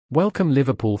Welcome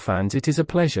Liverpool fans, it is a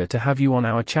pleasure to have you on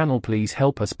our channel. Please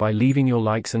help us by leaving your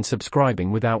likes and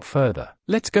subscribing. Without further,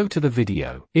 let's go to the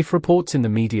video. If reports in the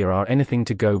media are anything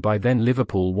to go by, then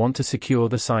Liverpool want to secure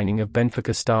the signing of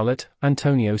Benfica starlet,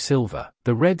 Antonio Silva.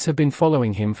 The Reds have been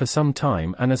following him for some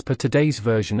time, and as per today's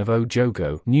version of O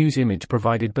Jogo news image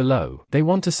provided below, they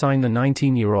want to sign the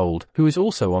 19-year-old, who is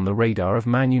also on the radar of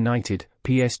Man Utd,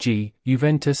 PSG,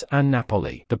 Juventus and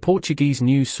Napoli. The Portuguese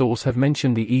news source have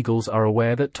mentioned the Eagles are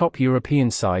aware that top European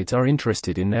sides are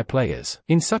interested in their players.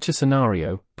 In such a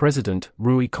scenario, President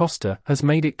Rui Costa has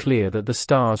made it clear that the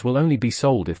stars will only be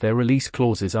sold if their release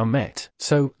clauses are met.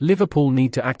 So, Liverpool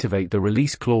need to activate the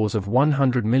release clause of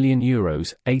 €100 million,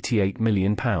 £88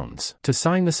 million, to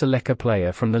sign the Seleccao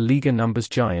player from the Liga Nos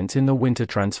giants in the winter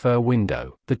transfer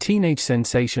window. The teenage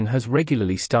sensation has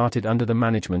regularly started under the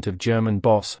management of German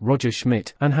boss Roger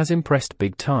Schmidt and has impressed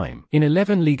big time. In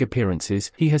 11 league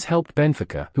appearances, he has helped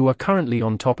Benfica, who are currently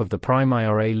on top of the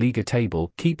Primeira Liga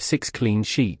table, keep 6 clean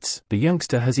sheets. The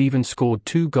youngster has even scored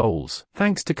 2 goals,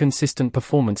 thanks to consistent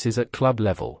performances at club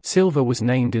level. Silva was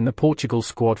named in the Portugal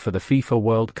squad for the FIFA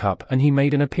World Cup, and he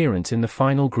made an appearance in the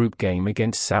final group game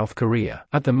against South Korea.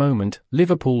 At the moment,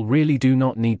 Liverpool really do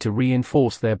not need to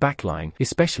reinforce their backline,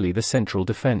 especially the central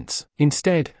defence.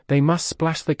 Instead, they must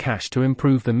splash the cash to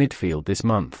improve the midfield this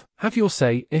month. Have your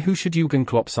say. Who should Jurgen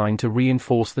Klopp sign to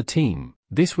reinforce the team?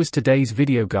 This was today's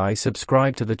video, guys.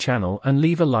 Subscribe to the channel and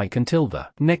leave a like until the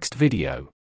next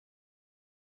video.